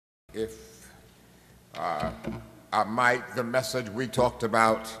If I might, the message we talked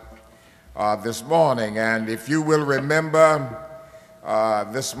about this morning, and if you will remember,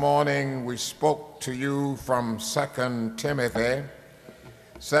 this morning we spoke to you from 2 Timothy.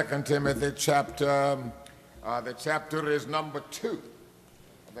 2 Timothy chapter, the chapter is number 2.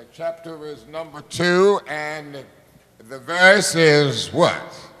 The chapter is number 2, and the verse is what?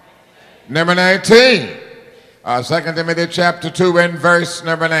 Number 19. 2 Timothy chapter 2 and verse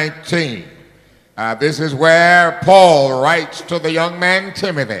number 19. This is where Paul writes to the young man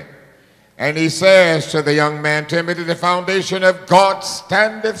Timothy. And he says to the young man Timothy, the foundation of God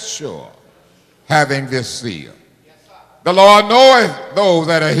standeth sure, having this seal. The Lord knoweth those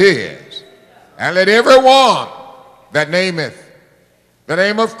that are his. And let every one that nameth the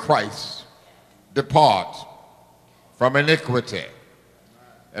name of Christ depart from iniquity.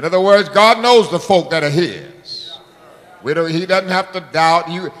 In other words, God knows the folk that are his. He doesn't have to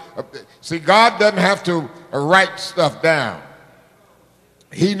doubt you. See, God doesn't have to write stuff down.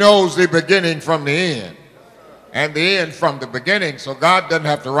 He knows the beginning from the end and the end from the beginning. So God doesn't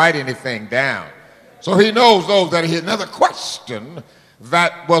have to write anything down. So he knows those that are here. Another question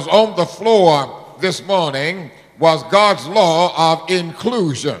that was on the floor this morning was God's law of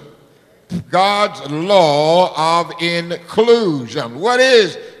inclusion. God's law of inclusion. What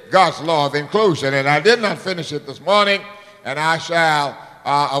is God's law of inclusion? And I did not finish it this morning, and I shall,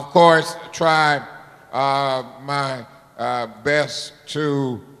 of course, try my best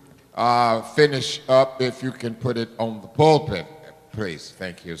to finish up. If you can put it on the pulpit, please.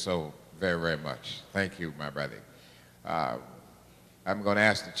 Thank you so very, very much. Thank you, my brother. I'm going to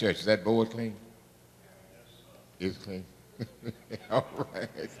ask the church, is that board clean? It's clean? All right.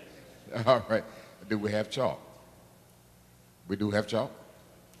 All right. Do we have chalk? We do have chalk?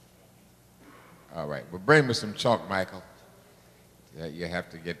 All right. Well, bring me some chalk, Michael. You have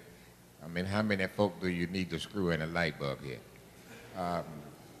to get, how many folk do you need to screw in a light bulb here?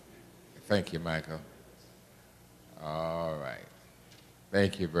 Thank you, Michael. All right.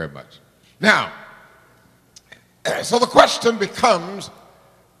 Thank you very much. Now, so the question becomes,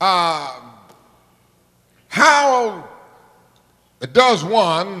 how does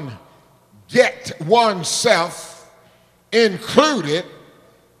one get oneself included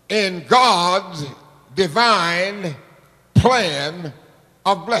in God's divine plan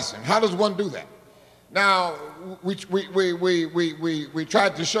of blessing? How does one do that? Now, we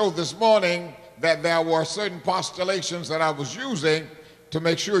tried to show this morning that there were certain postulations that I was using to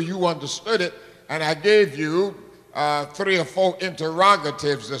make sure you understood it, and I gave you 3 or 4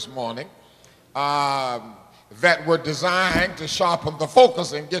 interrogatives this morning that were designed to sharpen the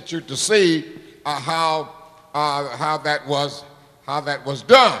focus and get you to see how that was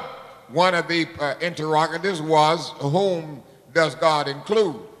done. One of the interrogatives was, whom does God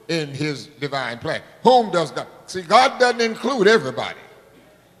include in his divine plan? Whom does God? See, God doesn't include everybody.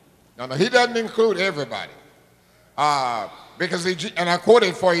 No, he doesn't include everybody. Because and I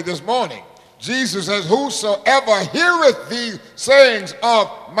quoted for you this morning, Jesus says, whosoever heareth these sayings of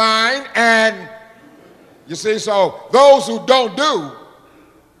mine, and you see, so those who don't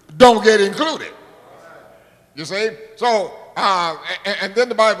get included. You see? So, and then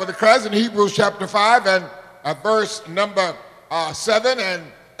the Bible declares in Hebrews chapter 5 and verse number 7 and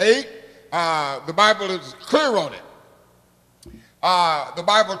 8, the Bible is clear on it. The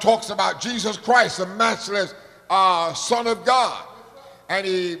Bible talks about Jesus Christ, the matchless Son of God. And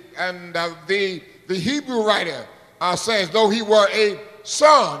the Hebrew writer says, though he were a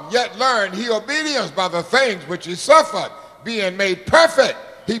son, yet learned he obedience by the things which he suffered. Being made perfect,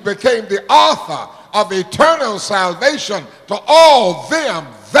 he became the author of eternal salvation to all them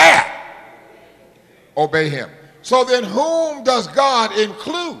that obey him. So then whom does God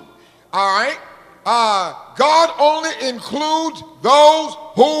include? All right? God only includes those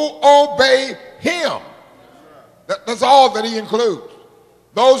who obey him. That's all that he includes.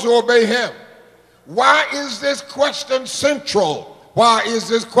 Those who obey him. Why is this question central? Why is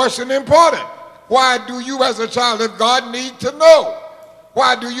this question important? Why do you as a child of God need to know?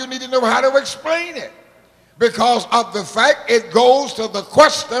 Why do you need to know how to explain it? Because of the fact it goes to the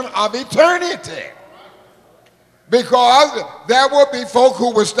question of eternity. Because there will be folk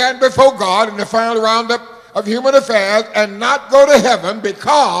who will stand before God in the final roundup of human affairs and not go to heaven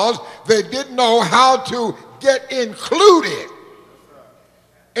because they didn't know how to get included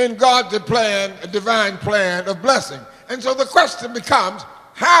in God's divine plan of blessing. And so the question becomes,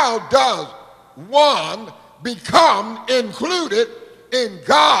 how does one become included in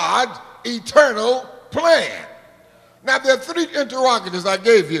God's eternal plan? Now, there are 3 interrogatives I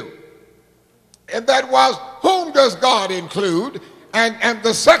gave you. And that was, whom does God include? And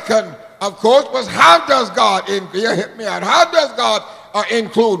the second, of course, was how does God hit me out? How does God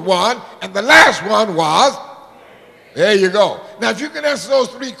include one? And the last one was, there you go. Now, if you can answer those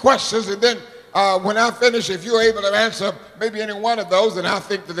three questions, and then when I finish, if you're able to answer maybe any one of those, then I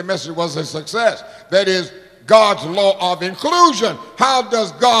think that the message was a success. That is God's law of inclusion. How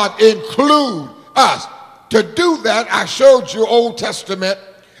does God include us? To do that, I showed you Old Testament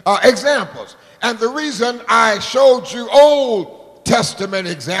examples. And the reason I showed you Old Testament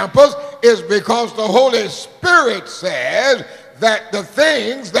examples is because the Holy Spirit says that the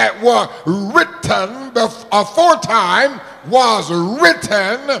things that were written aforetime was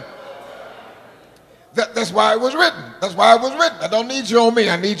written. That's why it was written. That's why it was written. I don't need you on me.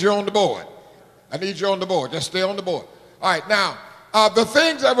 I need you on the board. I need you on the board. Just stay on the board. All right, now, the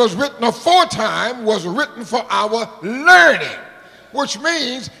things that was written aforetime was written for our learning, which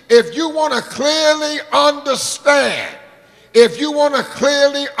means if you want to clearly understand, the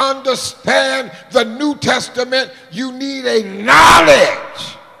New Testament, you need a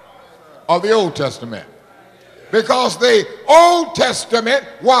knowledge of the Old Testament. Because the Old Testament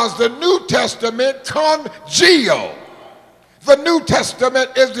was the New Testament congealed. The New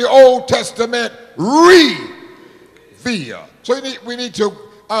Testament is the Old Testament revealed. So we need to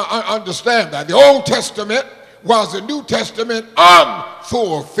understand that. The Old Testament was the New Testament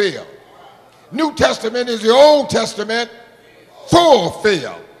unfulfilled. New Testament is the Old Testament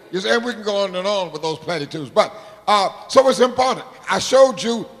fulfilled. You see, and we can go on and on with those platitudes. But so it's important. I showed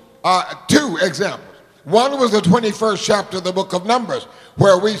you two examples. One was the 21st chapter of the book of Numbers,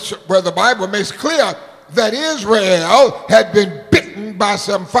 where the Bible makes clear that Israel had been bitten by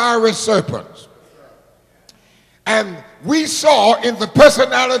some fiery serpents. And we saw in the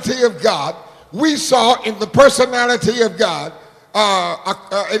personality of God,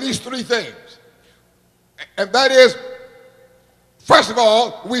 at least three things. And that is, first of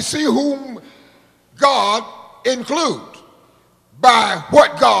all, we see whom God includes by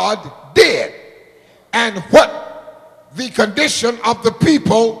what God did and what the condition of the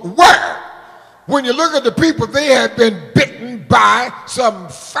people were. When you look at the people, they had been bitten by some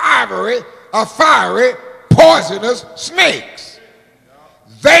fiery, poisonous snakes.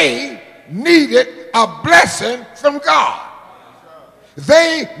 They needed a blessing from God.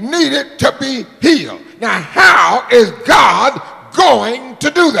 They needed to be healed. Now, how is God going to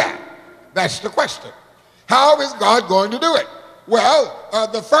do that? That's the question. How is God going to do it? Well,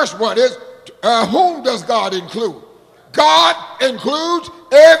 the first one is, whom does God include? God includes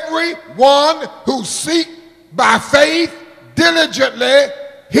everyone who seeks by faith diligently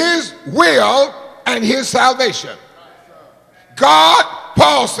his will and his salvation. God,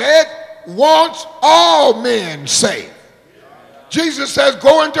 Paul said, wants all men saved. Jesus says,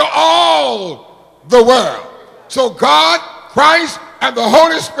 go into all the world. So God, Christ, and the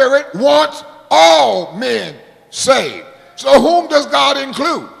Holy Spirit wants all men saved. So whom does God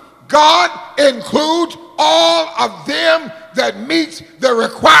include? God includes all of them that meets the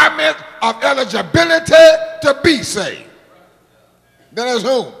requirement of eligibility to be saved. That is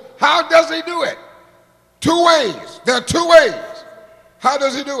whom? How does he do it? Two ways. There are two ways. How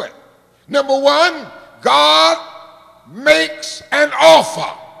does he do it? Number one, God makes an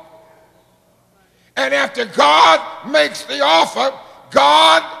offer. And after God makes the offer,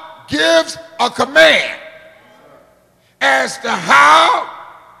 God gives a command as to how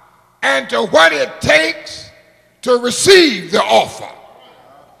and to what it takes to receive the offer.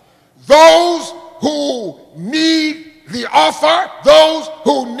 Those who need the offer, those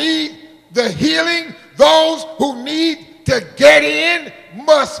who need the healing, those who need to get in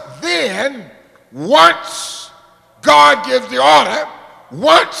must then, once God gives the order,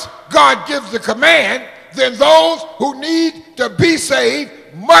 once God gives the command, then those who need to be saved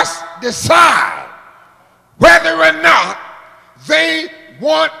must decide whether or not they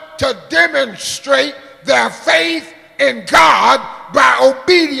want to demonstrate their faith in God by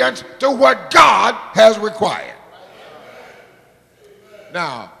obedience to what God has required.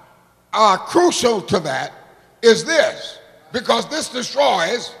 Now, crucial to that is this, because this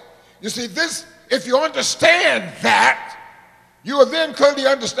destroys, you see, this, if you understand that, you will then clearly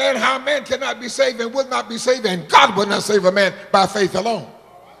understand how man cannot be saved and will not be saved, and God will not save a man by faith alone.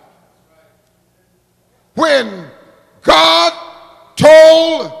 When God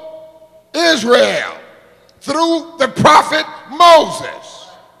told Israel through the prophet Moses,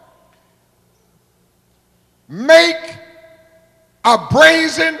 make a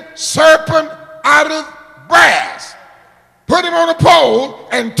brazen serpent out of brass, put him on a pole,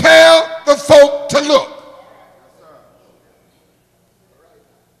 and tell the folk to look.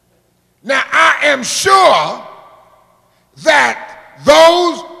 Now, I am sure that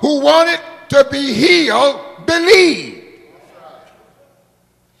those who wanted to be healed believed.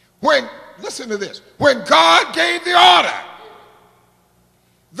 Listen to this. When God gave the order,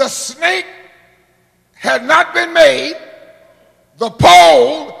 the snake had not been made, the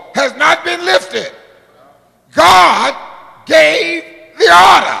pole has not been lifted. God gave the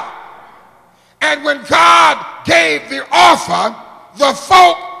order. And when God gave the offer, the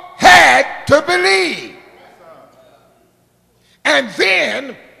folk had to believe. And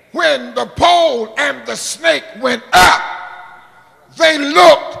then when the pole and the snake went up, they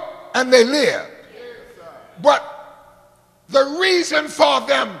looked and they lived. But the reason for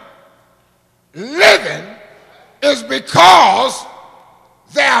them living is because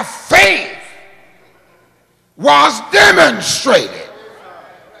their faith was demonstrated.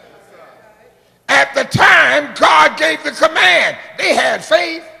 At the time God gave the command, they had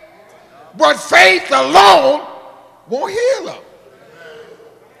faith, but faith alone won't heal them.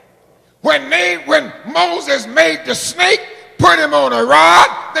 When Moses made the snake, put him on a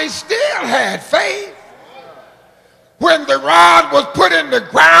rod, they still had faith. When the rod was put in the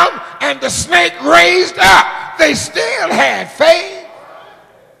ground and the snake raised up, they still had faith.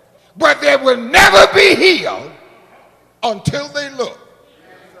 But they will never be healed until they look.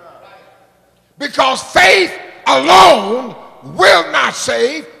 Because faith alone will not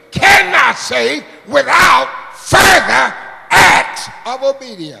save, cannot save without further acts of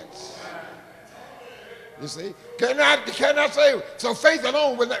obedience. You see, cannot save. So faith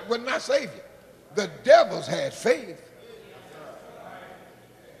alone will not save you. The devils had faith.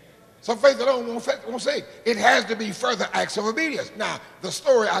 So faith alone won't save. It has to be further acts of obedience. Now, the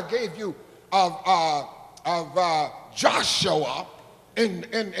story I gave you of Joshua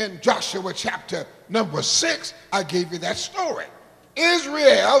in Joshua chapter number 6, I gave you that story.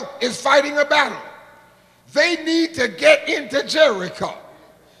 Israel is fighting a battle. They need to get into Jericho.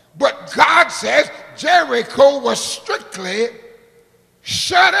 But God says Jericho was strictly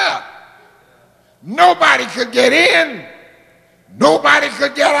shut up. Nobody could get in. Nobody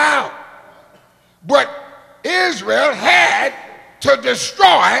could get out. But Israel had to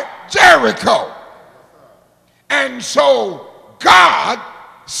destroy Jericho. And so God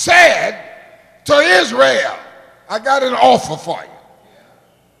said to Israel, I got an offer for you.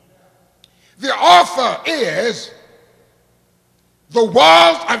 The offer is the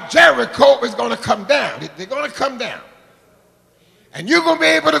walls of Jericho is going to come down. They're going to come down. And you're going to be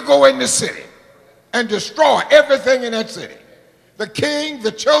able to go in the city and destroy everything in that city. The king,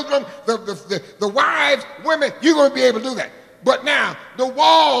 the children, the wives, women, you're going to be able to do that. But now the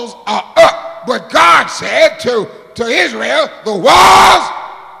walls are up. But God said to Israel, the walls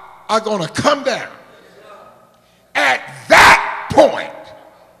are going to come down. At that point,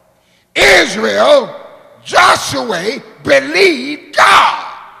 Israel, Joshua believed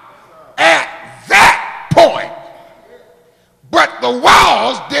God. At that point. But the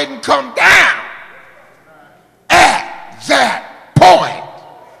walls didn't come down at that point,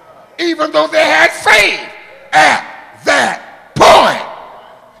 even though they had faith at that point.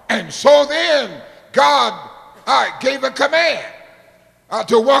 And so then God gave a command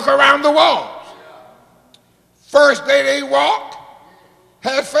to walk around the walls. First day they walked,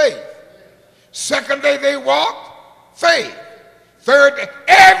 had faith. Second day they walked, faith. Third day,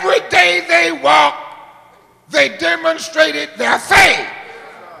 every day they walked, they demonstrated their faith.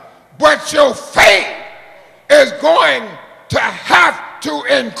 But your faith is going to have to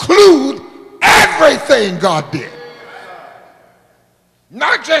include everything God did.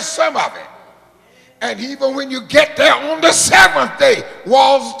 Not just some of it. And even when you get there on the seventh day,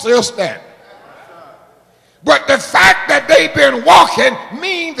 walls still stand. But the fact that they've been walking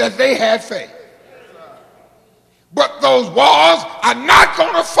means that they had faith. But those walls are not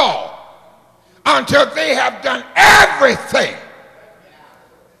going to fall until they have done everything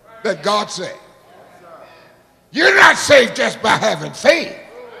that God said. You're not saved just by having faith,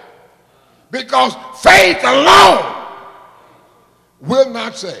 because faith alone will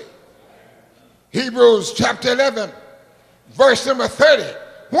not save. Hebrews chapter 11, verse number 30.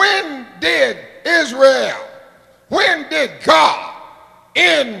 When did God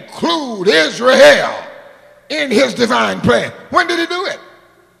include Israel in his divine plan? When did he do it?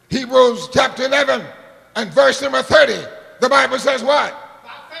 Hebrews chapter 11 and verse number 30. The Bible says what? By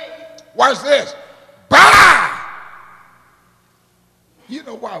faith. Watch this. By. You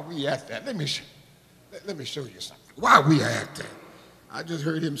know why we at that? Let me show you something. Why we at that? I just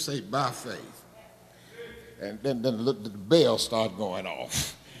heard him say by faith. And then the bell started going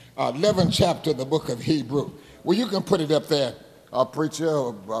off. 11th chapter of the book of Hebrew. Well, you can put it up there, preacher,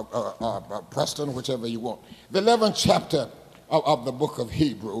 or Preston, whichever you want. The 11th chapter of the book of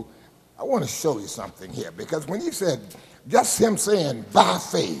Hebrew, I want to show you something here, because when you said, just him saying by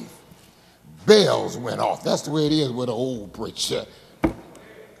faith, bells went off. That's the way it is with an old preacher.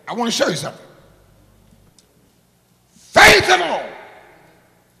 I want to show you something. Faith alone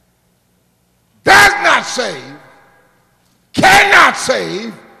does not save, cannot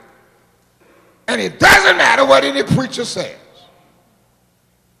save, and it doesn't matter what any preacher says.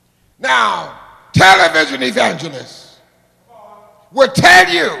 Now, television evangelists will tell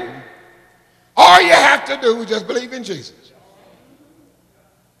you all you have to do is just believe in Jesus.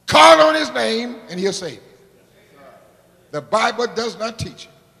 Call on his name and he'll save you. The Bible does not teach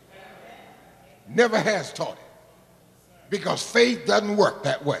it. Never has taught it. Because faith doesn't work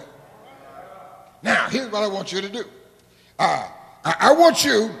that way. Now, here's what I want you to do. I want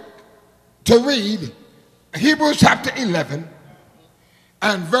you to read Hebrews chapter 11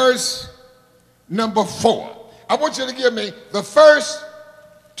 and verse number 4. I want you to give me the first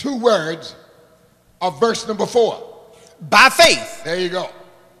two words of verse number 4. By faith. There you go.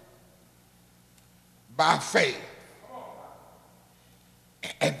 By faith.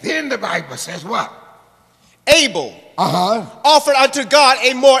 And then the Bible says what? Abel offered unto God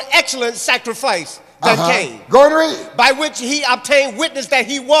a more excellent sacrifice than Cain. Go and read. By which he obtained witness that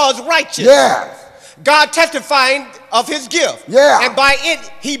he was righteous. Yes. God testifying of his gift. Yeah. And by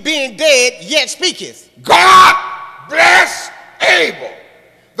it he being dead yet speaketh. God bless Abel.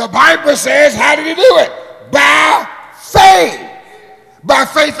 The Bible says, how did he do it? By faith. By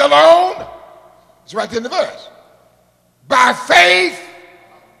faith alone. It's right there in the verse. By faith,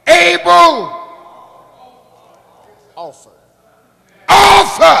 Abel offered.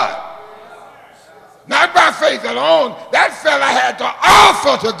 Not by faith alone. That fella had to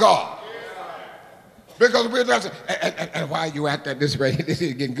offer to God. Because we're not, and why you act at this rate, this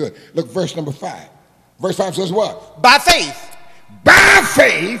is getting good. Look, verse number 5. Verse 5 says what? By faith. By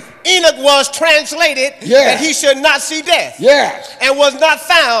faith. Enoch was translated that he should not see death. Yes. And was not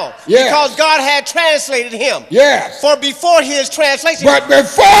found because God had translated him. Yes. For before his translation. But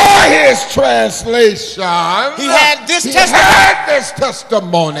before his translation, he had this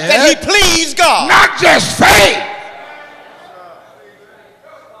testimony that he pleased God. Not just faith.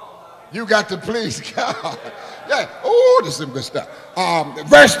 You got to please God. Yeah. Oh, this is some good stuff.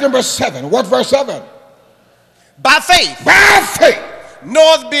 Verse number 7. What verse 7? By faith. By faith.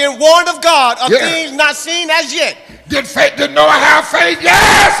 Noah being warned of God of things not seen as yet. Did Noah have faith?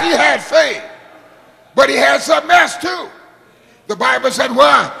 Yes, he had faith. But he had something else too. The Bible said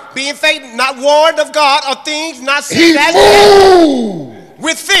what? Being faith, not warned of God of things not seen as moved yet.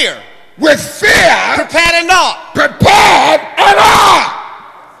 With fear. With fear. Prepared and not. Prepared and not.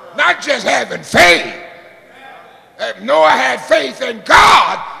 Not just having faith. Noah had faith in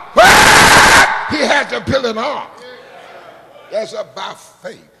God. He had to build an ark. That's by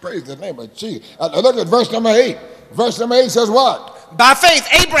faith. Praise the name of Jesus. Look at verse number 8. Verse number 8 says what? By faith,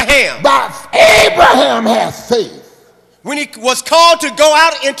 Abraham. Abraham has faith. When he was called to go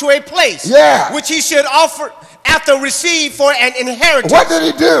out into a place which he should offer after receive for an inheritance. What did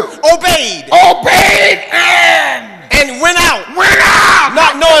he do? Obeyed. And went out.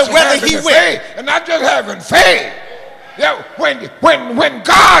 Not knowing whether he went. And not just having faith. Yeah, when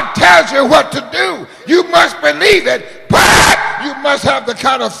God tells you what to do, you must believe it, but you must have the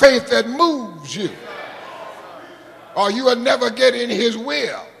kind of faith that moves you. Or you will never get in his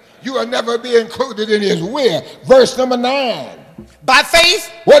will. You will never be included in his will. Verse number 9. By faith,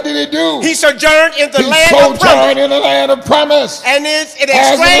 what did he do? He sojourned in the land of promise. And is in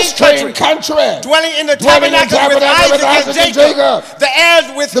a strange country. Dwelling in the tabernacle with Isaac and Jacob. The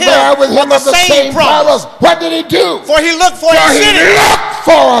heirs with him of the same promise. What did he do? For he looked for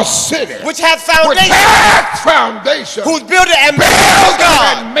a city. Which had foundation. Whose builder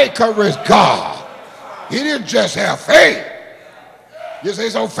and maker is God. He didn't just have faith. You say,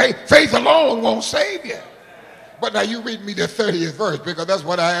 so faith alone won't save you. But now you read me the 30th verse, because that's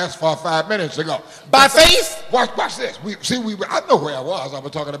what I asked for 5 minutes ago. By faith? Watch this. I know where I was. I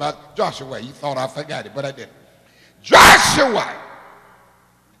was talking about Joshua. You thought I forgot it, but I didn't. Joshua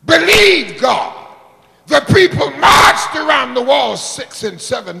believed God. The people marched around the walls 6 and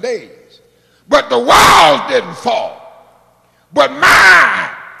 7 days. But the walls didn't fall. But my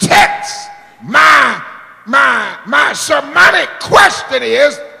text, my sermonic question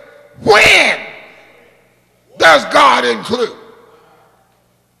is, when does God include?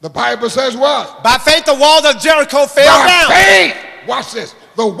 The Bible says what? By faith the walls of Jericho fell down. By faith, watch this.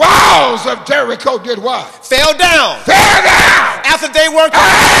 The walls of Jericho did what? Fell down. Fell down. After they were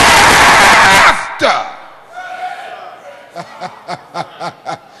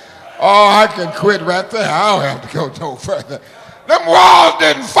Oh, I can quit right there. I don't have to go no further. Them walls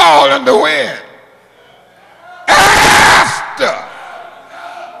didn't fall in the wind. After.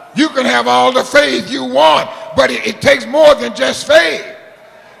 You can have all the faith you want, but it takes more than just faith.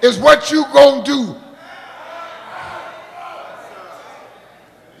 It's what you gonna do.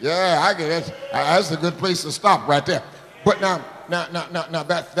 Yeah, I get it. That's a good place to stop right there. But now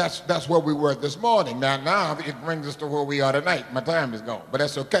that's where we were this morning. Now it brings us to where we are tonight. My time is gone, but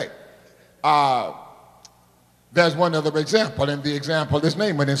that's okay. There's one other example, and the example is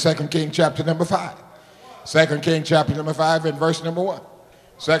named in 2 Kings chapter number 5. 2 Kings chapter number 5 and verse number 1.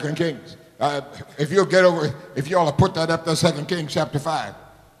 2 Kings. If y'all will put that up there, 2 Kings chapter 5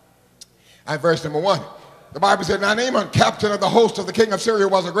 and verse number 1. The Bible said, now Naaman, captain of the host of the king of Syria,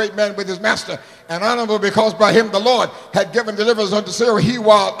 was a great man with his master, and honorable because by him the Lord had given deliverance unto Syria. He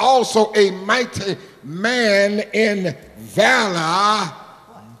was also a mighty man in valor,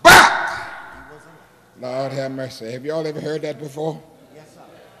 but, Lord have mercy, have y'all ever heard that before? Yes, sir.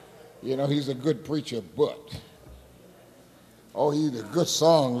 You know, he's a good preacher, but. Oh, he's a good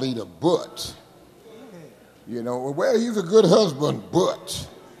song leader, but. You know, well, he's a good husband, but.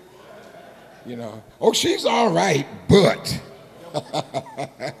 You know, oh, she's all right, but.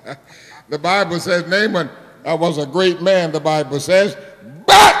 The Bible says Naaman was a great man, the Bible says,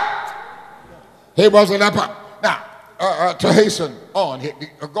 but he wasn't up. Now, to hasten on,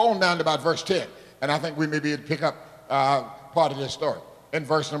 go on down to about verse 10, and I think we may be able to pick up part of this story. In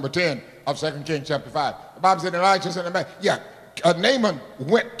verse number 10 of 2 Kings chapter 5. The Bible said Elijah said, Naaman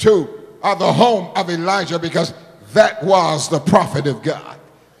went to the home of Elijah because that was the prophet of God.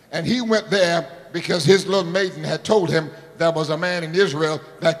 And he went there because his little maiden had told him there was a man in Israel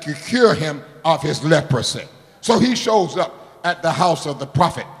that could cure him of his leprosy. So he shows up at the house of the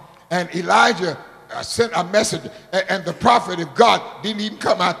prophet. And Elijah sent a message, and the prophet of God didn't even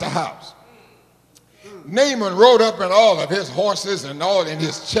come out the house. Naaman rode up in all of his horses and all in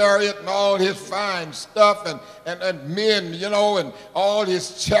his chariot and all his fine stuff and men, you know, and all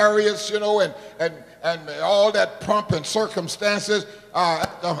his chariots, you know, and all that pomp and circumstances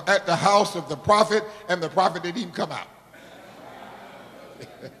at the house of the prophet, and the prophet didn't even come out.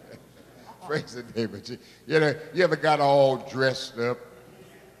 Praise the name of Jesus. You know, you ever got all dressed up,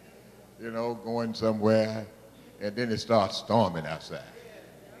 you know, going somewhere, and then it starts storming outside,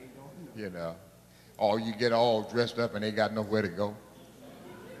 you know. Or you get all dressed up and they got nowhere to go.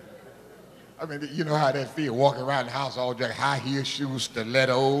 I mean, you know how that feel, walking around the house all dressed, high heel shoes,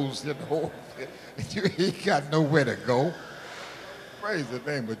 stilettos, you know. You ain't got nowhere to go. Praise the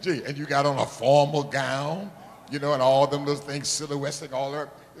name of Jesus. And you got on a formal gown, you know, and all them little things, silhouettes and all that.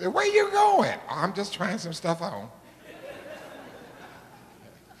 Where you going? I'm just trying some stuff on.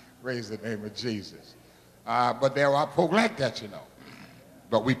 Praise the name of Jesus. But there are folk like that, you know.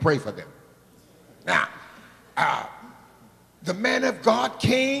 But we pray for them. Now, the man of God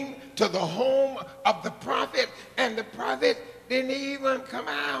came to the home of the prophet, and the prophet didn't even come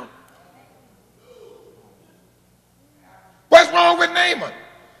out. What's wrong with Naaman?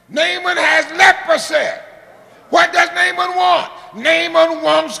 Naaman has leprosy. What does Naaman want? Naaman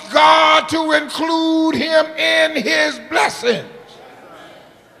wants God to include him in his blessings.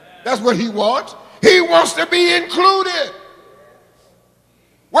 That's what he wants. He wants to be included.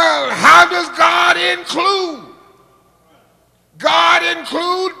 Well, how does God include? God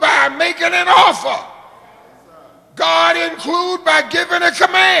include by making an offer. God include by giving a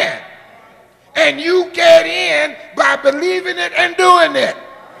command. And you get in by believing it and doing it.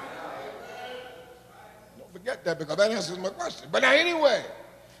 Don't forget that, because that answers my question. But now anyway,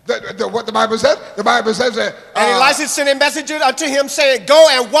 what the Bible says that... and Elisha sent a messenger unto him saying, go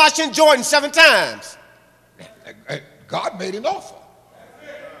and wash in Jordan 7 times. God made an offer.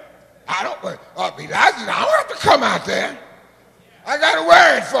 Elijah, I don't have to come out there. I got a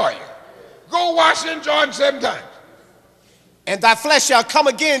word for you. Go wash in Jordan 7 times. And thy flesh shall come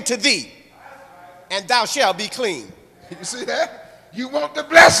again to thee, and thou shalt be clean. You see that? You want the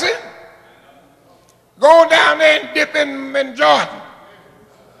blessing? Go down there and dip in Jordan.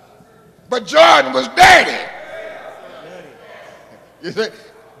 But Jordan was dirty. You see,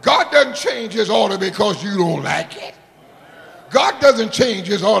 God doesn't change his order because you don't like it. God doesn't change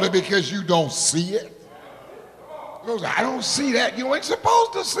his order because you don't see it. He goes, I don't see that. You ain't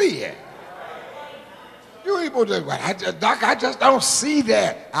supposed to see it. You ain't supposed to, Doc, I just don't see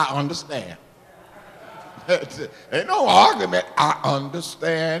that. I understand. Ain't no argument. I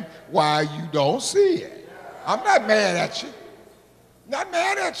understand why you don't see it. I'm not mad at you. Not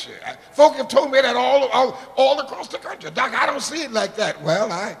mad at you. Folk have told me that all across the country. Doc, I don't see it like that.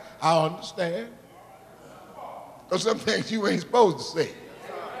 Well, I understand. Because some things you ain't supposed to see.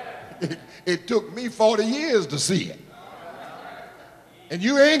 It took me 40 years to see it. And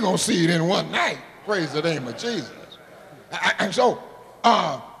you ain't going to see it in one night. Praise the name of Jesus. And so,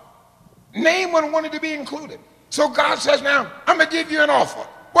 Naaman wanted to be included. So God says, now, I'm going to give you an offer.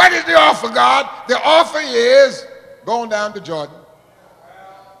 What is the offer, God? The offer is going down to Jordan.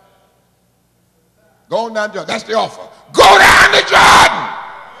 Going down to Jordan. That's the offer. Go down to Jordan.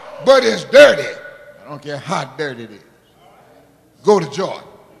 But it's dirty. I don't care how dirty it is. Go to Jordan.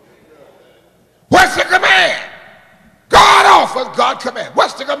 What's the command? God offers, God commands.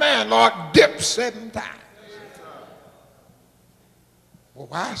 What's the command, Lord? Dip 7 times. Well,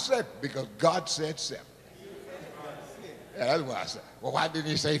 why 7? Because God said 7. Yeah, that's what I said. Well, why didn't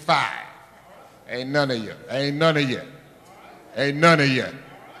he say 5? Ain't none of you. Ain't none of you. Ain't none of you.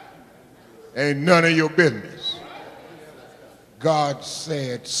 Ain't none of your business. God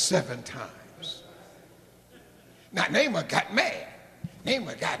said 7 times. Now, Naaman got mad.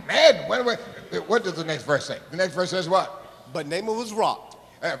 Naaman got mad. What does the next verse say? The next verse says what? But Naaman was wroth.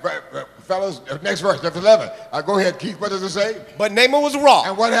 Fellas, next verse, verse 11. Go ahead, Keith. What does it say? But Naaman was wroth.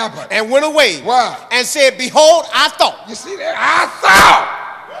 And what happened? And went away. Why? And said, behold, I thought. You see that?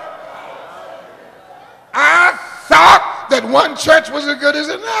 I thought that one church was as good as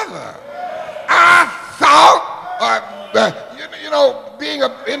another. I thought, being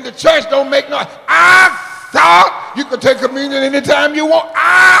in the church don't make no. I thought you could take communion anytime you want.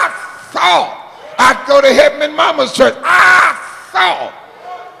 I thought I'd go to heaven in Mama's church. I thought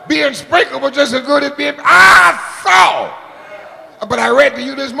being sprinkled was just as good as being. I thought. But I read to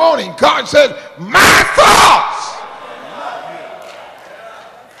you this morning, God says, my thoughts,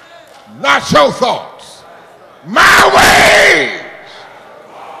 not your thoughts, my ways,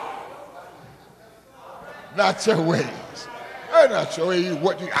 not your ways. Not your ways.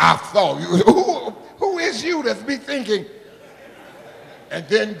 I thought. Who is you that's be thinking? And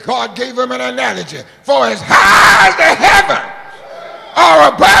then God gave him an analogy. For as high as the heavens are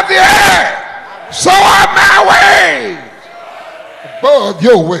above the earth, so are my ways above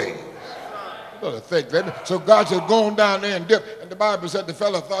your ways. You better think that. So God said, go on down there and dip. And the Bible said the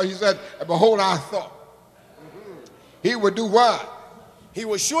fellow thought, he said, behold, I thought he would do what? He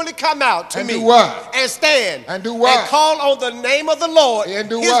will surely come out to and me do what? And stand and do what? And call on the name of the Lord, and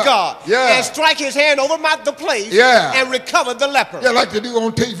do his what? God, yeah. and strike his hand over the place yeah. and recover the leper. Yeah, like they do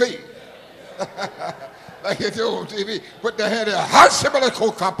on TV. Like they do on TV. Put their hand there.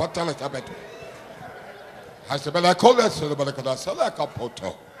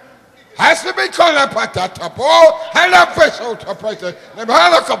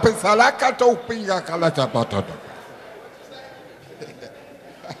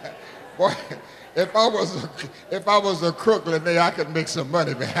 Boy, if I was a crook, I could make some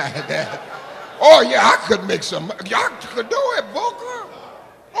money behind that. Oh yeah, I could make some money. Y'all could do it, Booker.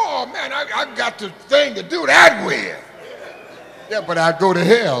 Oh man, I got the thing to do that with. Yeah, but I'd go to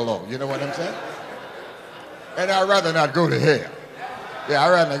hell though, you know what I'm saying? And I'd rather not go to hell. Yeah,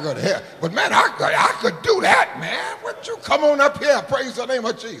 I'd rather not go to hell. But man, I could do that, man. What you come on up here, praise the name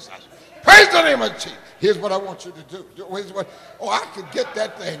of Jesus. Praise the name of Jesus. Here's what I want you to do. I could get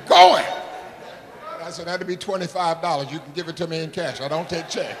that thing going. And I said, that'd be $25. You can give it to me in cash. I don't take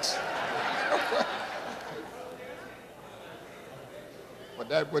checks. But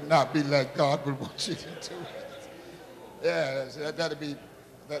that would not be like God would want you to do. Yeah,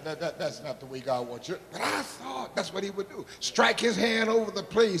 that's not the way God wants you. But I thought that's what he would do. Strike his hand over the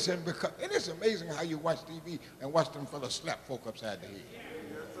place and become. And it's amazing how you watch TV and watch them fellas slap folk upside the head.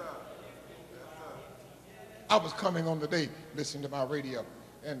 I was coming on the day, listening to my radio,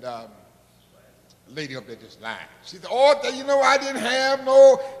 and a lady up there just lied. She said, I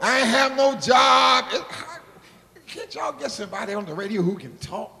ain't have no job. Can't y'all get somebody on the radio who can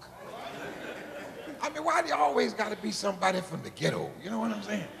talk? I mean, why do you always got to be somebody from the ghetto? You know what I'm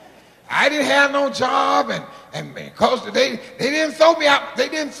saying? I didn't have no job, and because they didn't throw me out. They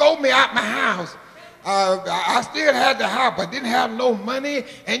didn't throw me out my house. I still had the house, but didn't have no money.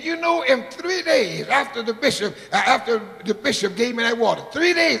 And in 3 days after the bishop gave me that water,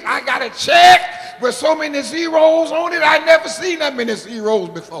 3 days I got a check with so many zeros on it. I never seen that many zeros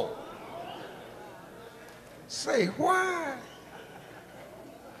before. Say why?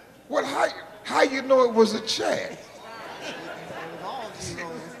 Well, how you know it was a check?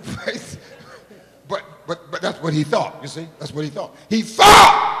 But that's what he thought. You see, that's what he thought. He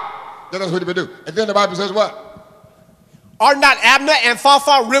thought. That's what he would do. And then the Bible says what? Are not Abner and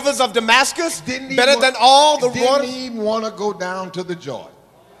Pharpar rivers of Damascus better than all the waters? Didn't even want to go down to the Jordan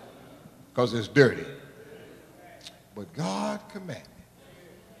because it's dirty. But God commanded.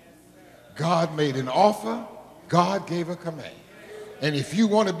 God made an offer. God gave a command. And if you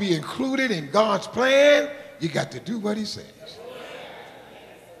want to be included in God's plan, you got to do what he says.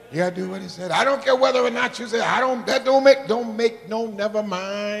 You got to do what he said. I don't care whether or not you say, never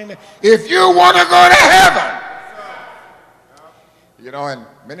mind. If you want to go to heaven. You know, and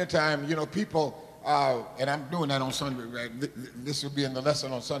many times, you know, people, and I'm doing that on Sunday, right? This will be in the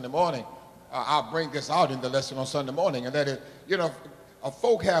lesson on Sunday morning. I'll bring this out in the lesson on Sunday morning, and that is, you know,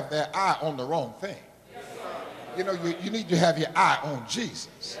 folk have their eye on the wrong thing. You know, you need to have your eye on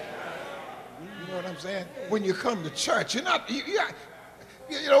Jesus. You know what I'm saying? When you come to church, you're not, you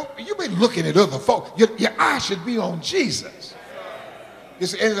know, you've been looking at other folk. Your eye should be on Jesus. You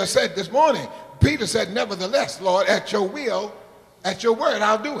see, as I said this morning, Peter said, nevertheless, Lord, at your will, at your word,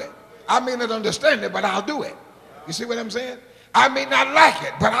 I'll do it. I may not understand it, but I'll do it. You see what I'm saying? I may not like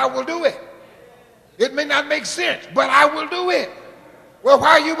it, but I will do it. It may not make sense, but I will do it. Well,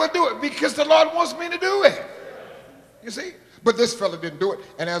 why you will do it? Because the Lord wants me to do it. You see? But this fellow didn't do it.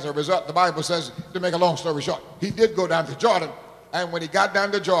 And as a result, the Bible says, to make a long story short, he did go down to Jordan. And when he got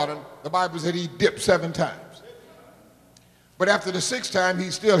down to Jordan, the Bible said he dipped 7 times. But after the 6th time, he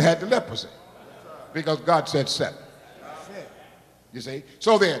still had the leprosy. Because God said 7. You see?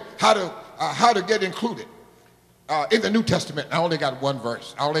 So then, how to get included? In the New Testament, I only got one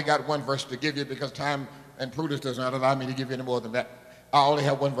verse. I only got one verse to give you because time and prudence does not allow me to give you any more than that. I only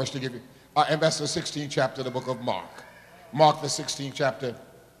have one verse to give you. And that's the 16th chapter of the book of Mark. Mark, the 16th chapter,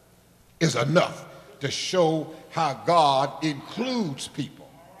 is enough to show how God includes people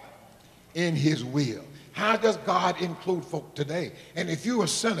in his will. How does God include folk today? And if you're a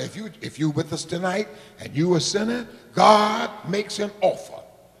sinner, if you're with us tonight and you're a sinner, God makes an offer.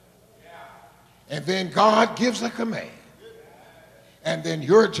 And then God gives a command. And then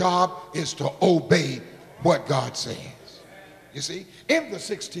your job is to obey what God says. You see, in the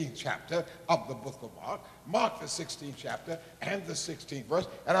 16th chapter of the book of Mark, Mark the 16th chapter and the 16th verse,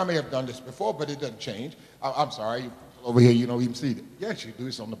 and I may have done this before, but it doesn't change. I'm sorry, over here you don't even see it. Yes, you do.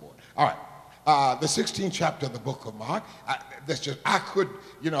 It's on the board. All right. The 16th chapter of the book of Mark, I could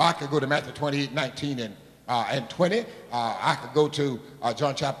go to Matthew 28, 19 and 20. I could go to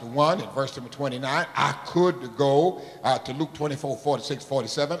John chapter 1 and verse number 29. I could go to Luke 24, 46,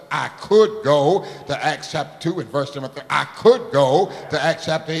 47. I could go to Acts chapter 2 and verse number 3. I could go to Acts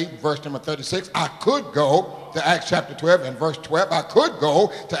chapter 8 and verse number 36. I could go to Acts chapter 12 and verse 12. I could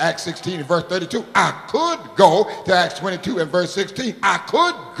go to Acts 16 and verse 32. I could go to Acts 22 and verse 16. I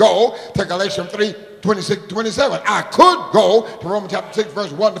could go to Galatians 3, 26, 27. I could go to Romans chapter 6,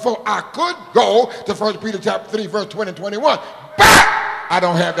 verse 1 to 4. I could go to 1 Peter chapter 3, verse 20 and 21. But I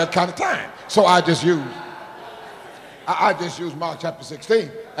don't have that kind of time. So I just use Mark chapter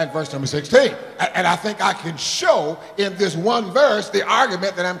 16 and verse number 16. And I think I can show in this one verse the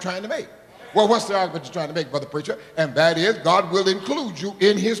argument that I'm trying to make. Well, what's the argument you're trying to make, brother preacher? And that is God will include you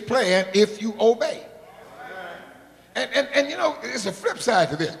in his plan if you obey. And you know, there's a flip side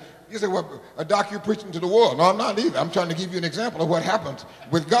to this. You say, well, Doc, you're preaching to the world. No, I'm not either. I'm trying to give you an example of what happens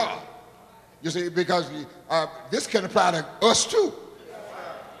with God. You see, because this can apply to us too.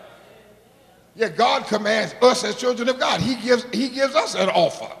 Yeah, God commands us as children of God. He gives us an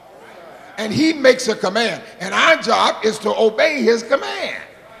offer. And he makes a command. And our job is to obey his command.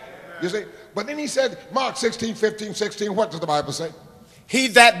 You see? But then he said, Mark 16, 15, 16, what does the Bible say? He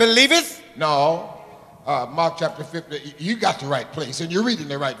that believeth? No. Mark chapter 15, you got the right place, and you're reading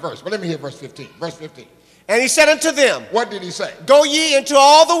the right verse. But let me hear verse 15. Verse 15. And he said unto them, what did he say? Go ye into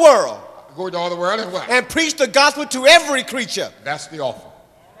all the world. Go into all the world and what? And preach the gospel to every creature. That's the offer.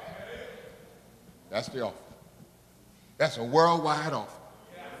 That's the offer. That's a worldwide offer.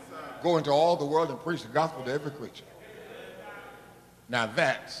 Go into all the world and preach the gospel to every creature. Now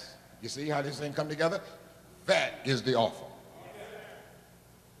that's, you see how this thing come together? That is the offer.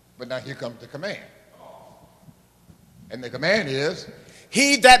 But now here comes the command. And the command is,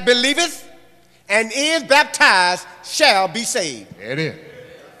 he that believeth and is baptized shall be saved. There it is.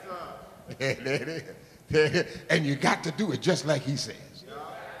 There it is. And you got to do it just like he says.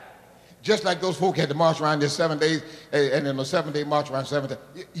 Just like those folk had to march around this 7 days, and in the 7-day march around 7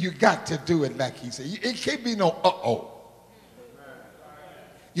 days. You got to do it like he said. It can't be no uh-oh.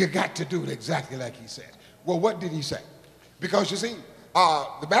 You got to do it exactly like he said. Well, what did he say? Because you see,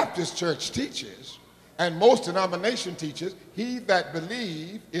 the Baptist church teaches, and most denomination teaches, he that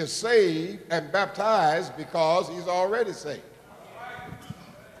believes is saved and baptized because he's already saved.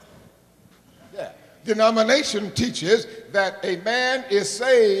 Yeah. Denomination teaches that a man is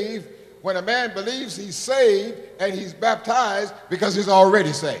saved when a man believes he's saved and he's baptized because he's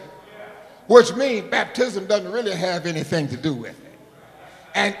already saved. Which means baptism doesn't really have anything to do with it.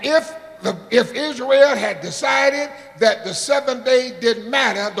 And if Israel had decided that the 7th day didn't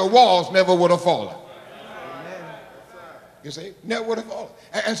matter, the walls never would have fallen. You see, never would have fallen.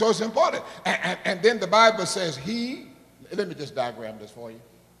 And so it's important. And then the Bible says he, let me just diagram this for you.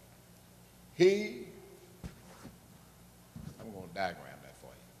 I'm going to diagram that for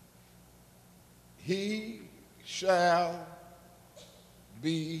you. He shall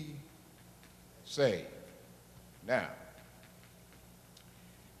be saved. Now,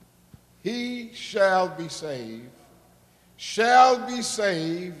 he shall be saved. Shall be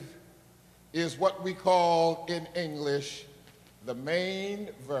saved is what we call in English the main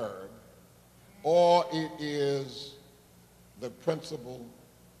verb, or it is the principal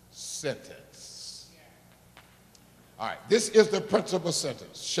sentence. All right, this is the principal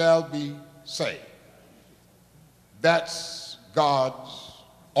sentence, shall be saved. That's God's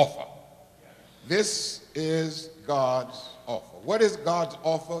offer. This is God's offer. What is God's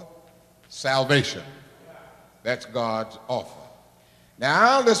offer? Salvation. That's God's offer.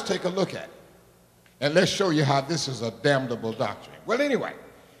 Now let's take a look at it. And let's show you how this is a damnable doctrine. Well, anyway,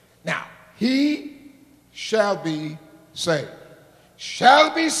 now, he shall be saved. Shall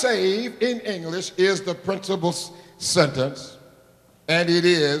be saved in English is the principal sentence, and it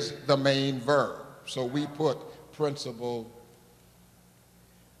is the main verb. So we put principal,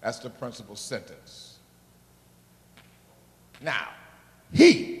 that's the principal sentence. Now,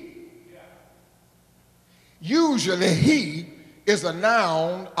 he. Usually he is a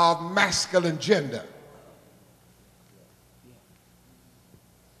noun of masculine gender.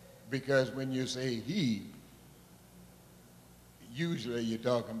 Because when you say he, usually you're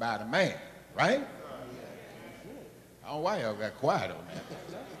talking about a man, right? I don't know why y'all got quiet on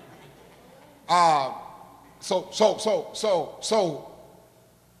that. So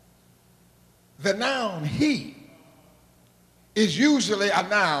the noun he is usually a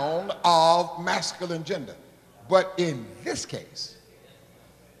noun of masculine gender. But in this case,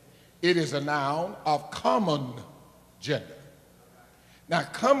 it is a noun of common gender. Now,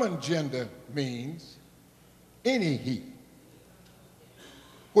 common gender means any he,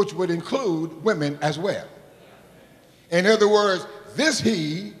 which would include women as well. In other words, this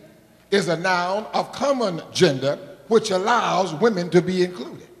he is a noun of common gender, which allows women to be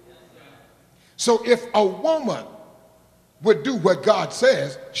included. So if a woman would do what God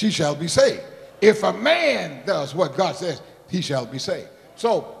says, she shall be saved. If a man does what God says, he shall be saved.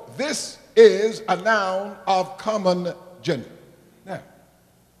 So this is a noun of common gender. Now,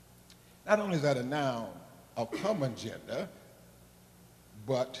 not only is that a noun of common gender,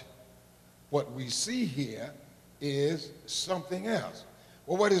 but what we see here is something else.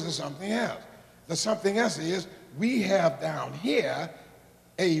 Well, what is the something else? The something else is we have down here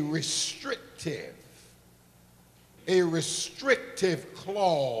a restrictive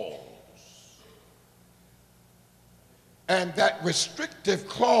clause. And that restrictive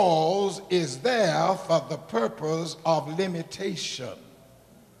clause is there for the purpose of limitation.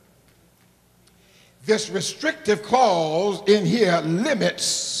 This restrictive clause in here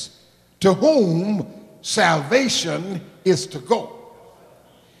limits to whom salvation is to go.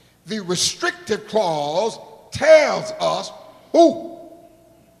 The restrictive clause tells us who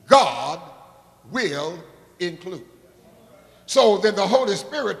God will include. So then the Holy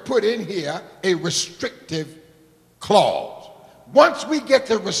Spirit put in here a restrictive clause. Once we get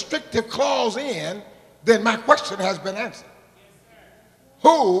the restrictive clause in, then my question has been answered.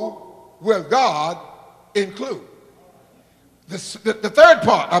 Who will God include? The third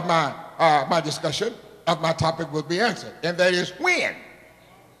part of my discussion, of my topic, will be answered, and that is, when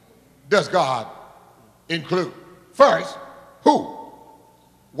does God include? First, who?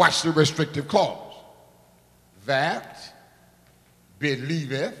 Watch the restrictive clause. That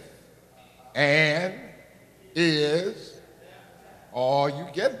believeth and is, or you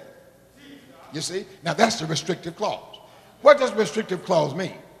get it. You see? Now that's the restrictive clause. What does restrictive clause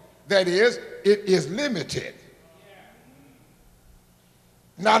mean? That is, it is limited.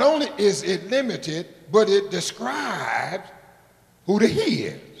 Not only is it limited, but it describes who the he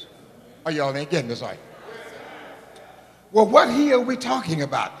is. Oh, y'all ain't getting this right. Well, what he are we talking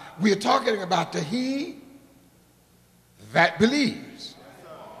about? We are talking about the he that believes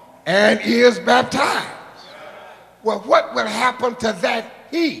and is baptized. Well, what will happen to that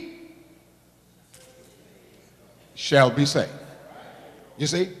he? Shall be saved. You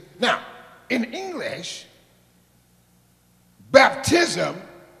see? Now, in English, baptism,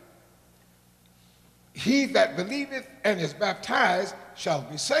 he that believeth and is baptized shall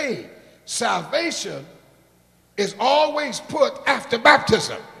be saved. Salvation is always put after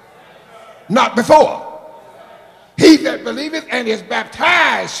baptism, not before. He that believeth and is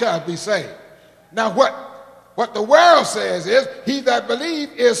baptized shall be saved. Now what What the world says is, he that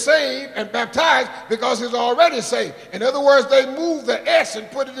believes is saved and baptized because he's already saved. In other words, they move the S and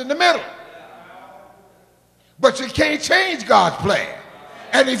put it in the middle. But you can't change God's plan.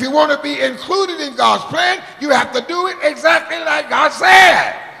 And if you want to be included in God's plan, you have to do it exactly like God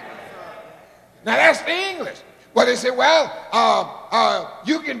said. Now that's the English. Well, they say, well,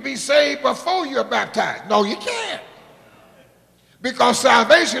 you can be saved before you're baptized. No, you can't. Because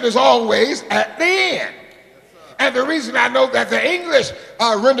salvation is always at the end. And the reason I know that the English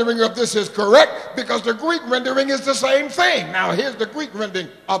rendering of this is correct, because the Greek rendering is the same thing. Now, here's the Greek rendering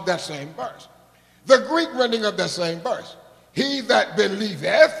of that same verse. The Greek rendering of that same verse. He that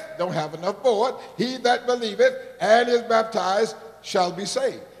believeth, don't have enough board, he that believeth and is baptized shall be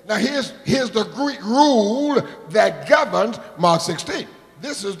saved. Now, here's the Greek rule that governs Mark 16.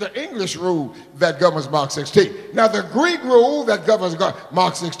 This is the English rule that governs Mark 16. Now, the Greek rule that governs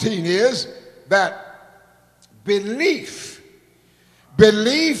Mark 16 is that belief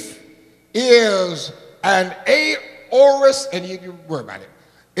is an aorist, and you can worry about it.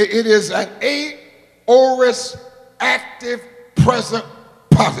 It is an aorist active present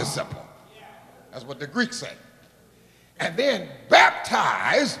participle. That's what the Greeks say. And then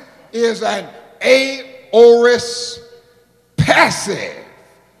baptized is an aorist passive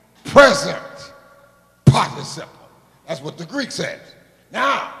present participle. That's what the Greek says.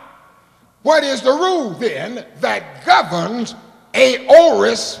 Now, what is the rule then that governs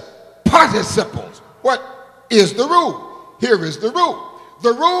aorist participles? What is the rule? Here is the rule.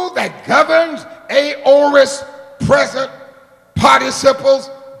 The rule that governs aorist present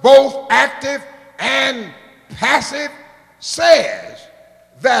participles, both active and passive, says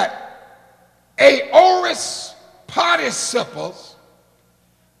that aorist participles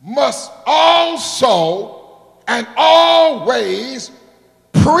must also and always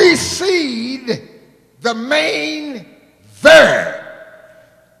precede the main verb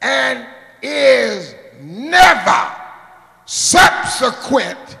and is never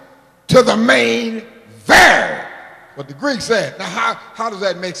subsequent to the main verb. What the Greek said. Now, how does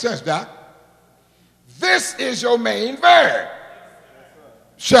that make sense, Doc? This is your main verb.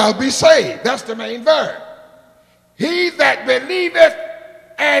 Shall be saved. That's the main verb. He that believeth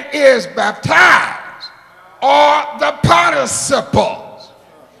and is baptized are the participles.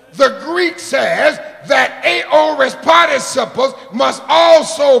 The Greek says that aorist participles must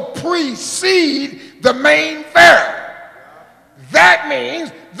also precede the main verb. That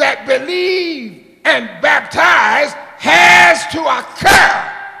means that believe and baptize has to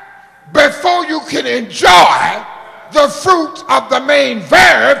occur before you can enjoy the fruit of the main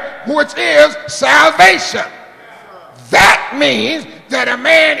verb, which is salvation. That means that a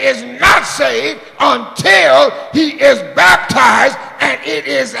man is not saved until he is baptized, and it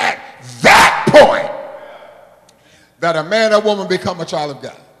is at that point that a man or woman become a child of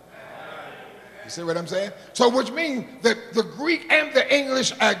God. You see what I'm saying? So which means that the Greek and the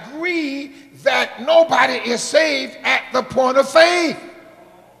English agree that nobody is saved at the point of faith,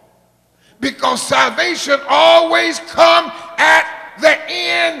 because salvation always comes at the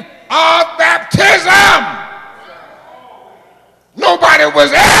end of baptism. Nobody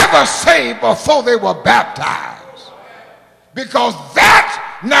was ever saved before they were baptized, because that's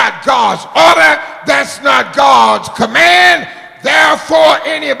not God's order, that's not God's command. Therefore,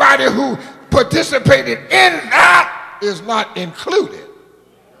 anybody who participated in that is not included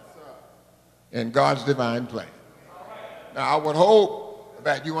in God's divine plan. Now, I would hope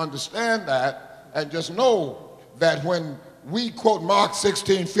that you understand that and just know that when we quote Mark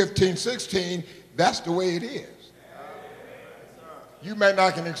 16, 15, 16, that's the way it is. You may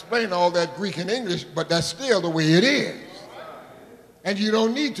not can explain all that Greek and English, but that's still the way it is. And you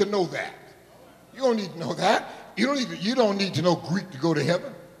don't need to know that. You don't need to know that. You don't need to know Greek to go to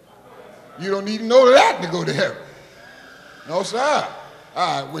heaven. You don't need to know Latin to go to heaven. No, sir.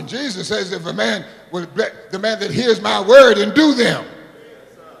 When Jesus says, if the man that hears my word and do them,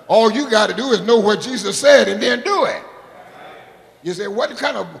 all you got to do is know what Jesus said and then do it. You say, what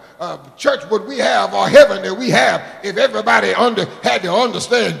kind of church would we have, or heaven that we have, if everybody had to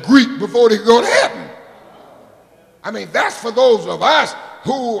understand Greek before they go to heaven? I mean, that's for those of us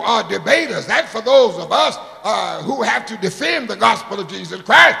who are debaters. That's for those of us who have to defend the gospel of Jesus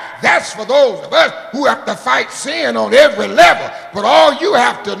Christ. That's for those of us who have to fight sin on every level. But all you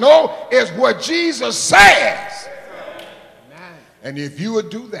have to know is what Jesus says. And if you would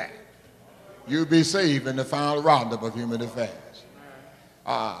do that, you'll be saved in the final roundup of human affairs.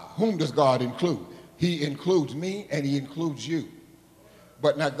 Whom does God include? He includes me and he includes you.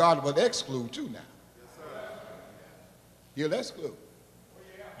 But now God will exclude you now. He'll exclude.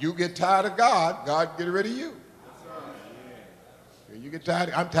 You get tired of God, God get rid of you. You get tired.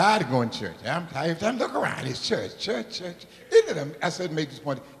 I'm tired of going to church. I'm tired. Every time I look around, it's church, church, church. Isn't it? I said, make this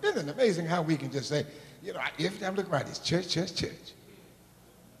point. Isn't it amazing how we can just say, you know, every time I look around, it's church, church, church.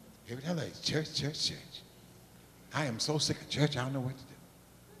 Every time I look, it's church, church, church. I am so sick of church, I don't know what to do.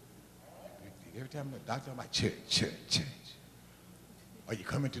 Every time the doctor, I'm like, church, church, church. Are you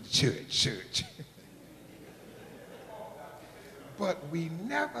coming to the church, church? But we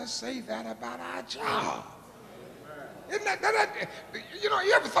never say that about our job. Isn't that, you know,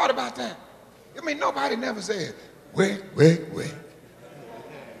 you ever thought about that? I mean, nobody never says, work, work, work.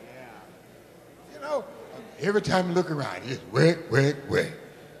 You know, every time you look around, it's work, work, work.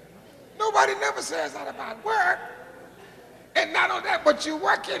 Nobody never says that about work. And not only that, but you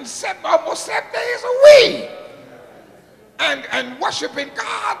work in almost 7 days a week. And worshiping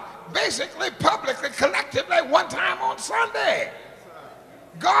God basically, publicly, collectively, one time on Sunday.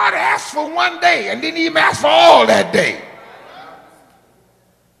 God asked for one day and didn't even ask for all that day.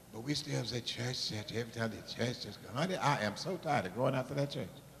 But we still say church, church, every time the church just goes. Honey, I am so tired of going out to that church.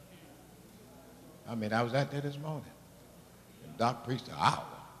 I mean, I was out there this morning. And Doc preached an hour.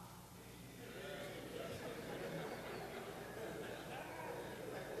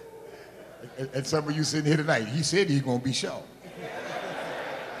 And some of you sitting here tonight, he said he's going to be shown.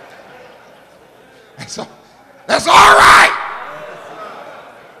 That's all right.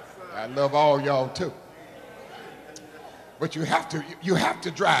 I love all y'all too. But you have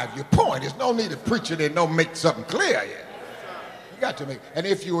to drive your point. There's no need to preach it and don't make something clear yet. You got to make, and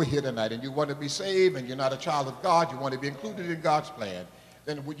if you are here tonight and you want to be saved and you're not a child of God, you want to be included in God's plan,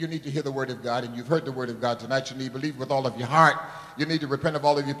 then you need to hear the word of God, and you've heard the word of God tonight. You need to believe with all of your heart. You need to repent of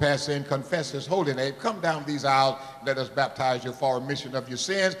all of your past sin, confess his holy name, come down these aisles, let us baptize you for remission of your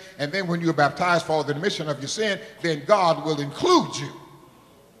sins, and then when you're baptized for the remission of your sin, then God will include you.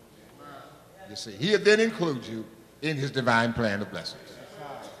 You see, he'll then include you in his divine plan of blessings.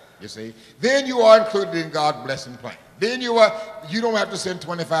 You see, then you are included in God's blessing plan. Then you don't have to send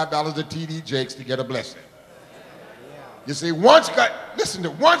 $25 to TD Jakes to get a blessing. You see, once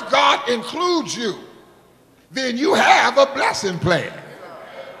God includes you, then you have a blessing plan.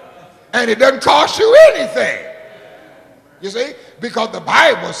 And it doesn't cost you anything. You see, because the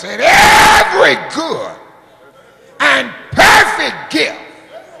Bible said every good and perfect gift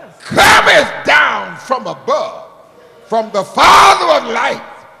cometh down from above, from the Father of light,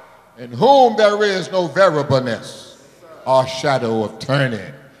 in whom there is no variableness or shadow of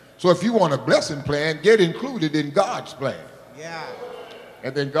turning. So if you want a blessing plan, get included in God's plan. Yeah.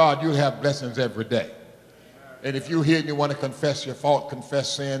 And then God, you'll have blessings every day. And if you're here and you want to confess your fault,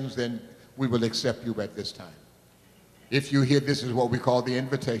 confess sins, then we will accept you at this time. If you're here, this is what we call the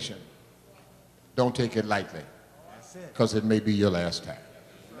invitation. Don't take it lightly, because it may be your last time.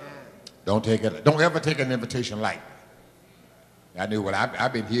 Don't ever take an invitation lightly. I knew what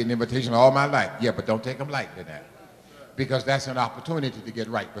I've been hearing invitations all my life. Yeah, but don't take them lightly now. Because that's an opportunity to get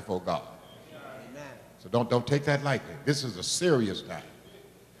right before God. Amen. So don't take that lightly. This is a serious time.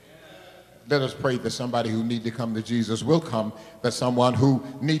 Let us pray that somebody who needs to come to Jesus will come, that someone who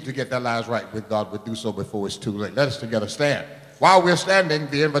needs to get their lives right with God would do so before it's too late. Let us together stand. While we're standing,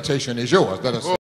 the invitation is yours. Let us